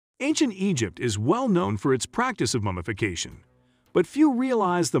Ancient Egypt is well known for its practice of mummification, but few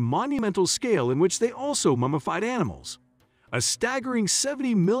realize the monumental scale in which they also mummified animals. A staggering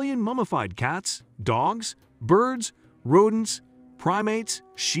 70 million mummified cats, dogs, birds, rodents, primates,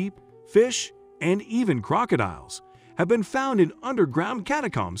 sheep, fish, and even crocodiles have been found in underground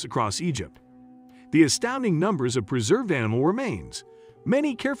catacombs across Egypt. The astounding numbers of preserved animal remains,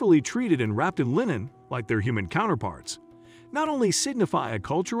 many carefully treated and wrapped in linen like their human counterparts, not only signify a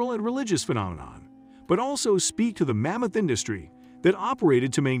cultural and religious phenomenon, but also speak to the mammoth industry that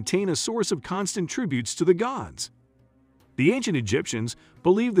operated to maintain a source of constant tributes to the gods. The ancient Egyptians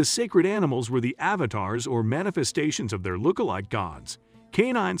believed the sacred animals were the avatars or manifestations of their look-alike gods.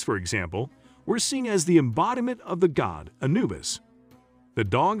 Canines, for example, were seen as the embodiment of the god Anubis. The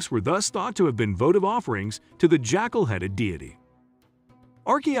dogs were thus thought to have been votive offerings to the jackal-headed deity.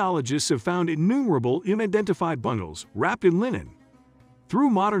 Archaeologists have found innumerable unidentified bundles wrapped in linen.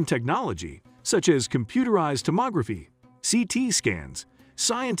 Through modern technology, such as computerized tomography, CT scans,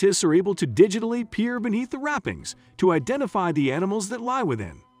 scientists are able to digitally peer beneath the wrappings to identify the animals that lie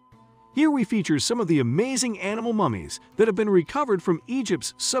within. Here we feature some of the amazing animal mummies that have been recovered from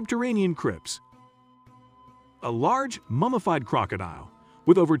Egypt's subterranean crypts. A large, mummified crocodile,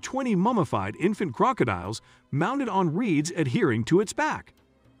 with over 20 mummified infant crocodiles mounted on reeds adhering to its back,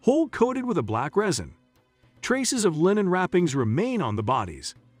 whole coated with a black resin. Traces of linen wrappings remain on the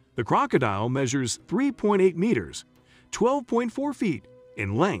bodies. The crocodile measures 3.8 meters, 12.4 feet,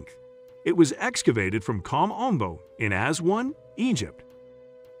 in length. It was excavated from Kom Ombo in Aswan, Egypt.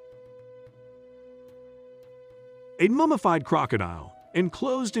 A mummified crocodile,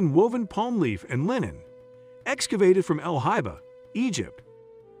 enclosed in woven palm leaf and linen, excavated from El Haiba, Egypt.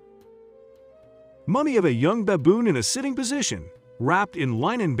 Mummy of a young baboon in a sitting position, wrapped in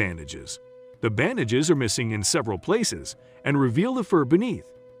linen bandages. The bandages are missing in several places and reveal the fur beneath.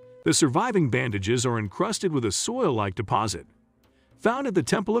 The surviving bandages are encrusted with a soil-like deposit, found at the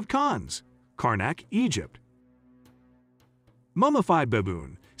Temple of Khans, Karnak, Egypt. Mummified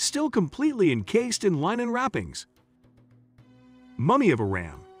baboon, still completely encased in linen wrappings. Mummy of a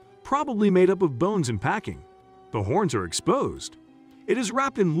ram, probably made up of bones and packing. The horns are exposed. It is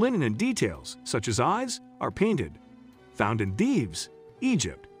wrapped in linen and details, such as eyes, are painted. Found in Thebes,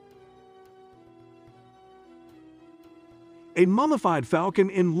 Egypt. A mummified falcon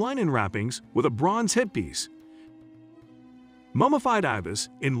in linen wrappings with a bronze headpiece. Mummified ibis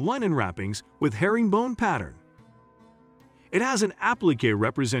in linen wrappings with herringbone pattern. It has an applique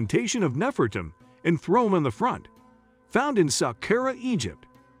representation of Nefertum enthroned on the front, found in Saqqara, Egypt.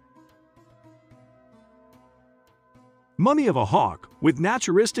 Mummy of a hawk with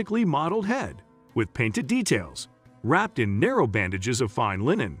naturalistically modeled head, with painted details, wrapped in narrow bandages of fine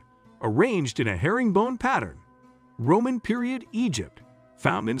linen, arranged in a herringbone pattern. Roman period Egypt,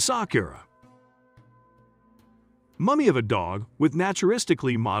 found in Saqqara. Mummy of a dog with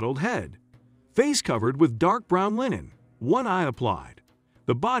naturalistically modeled head, face covered with dark brown linen, one eye applied.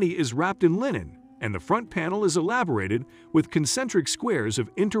 The body is wrapped in linen, and the front panel is elaborated with concentric squares of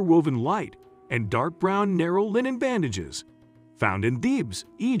interwoven light and dark brown narrow linen bandages, found in Thebes,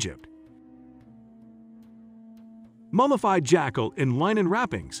 Egypt. Mummified jackal in linen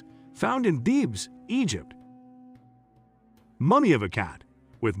wrappings, found in Thebes, Egypt. Mummy of a cat,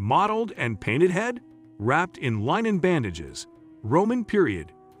 with mottled and painted head, wrapped in linen bandages, Roman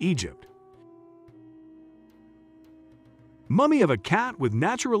period, Egypt. Mummy of a cat with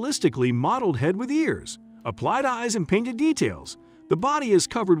naturalistically modeled head with ears, applied eyes and painted details. The body is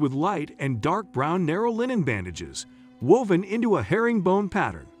covered with light and dark brown narrow linen bandages, woven into a herringbone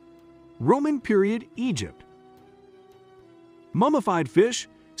pattern. Roman period, Egypt. Mummified fish,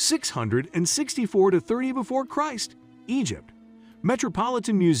 664 to 30 before Christ, Egypt.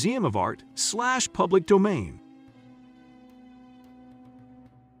 Metropolitan Museum of Art / public domain.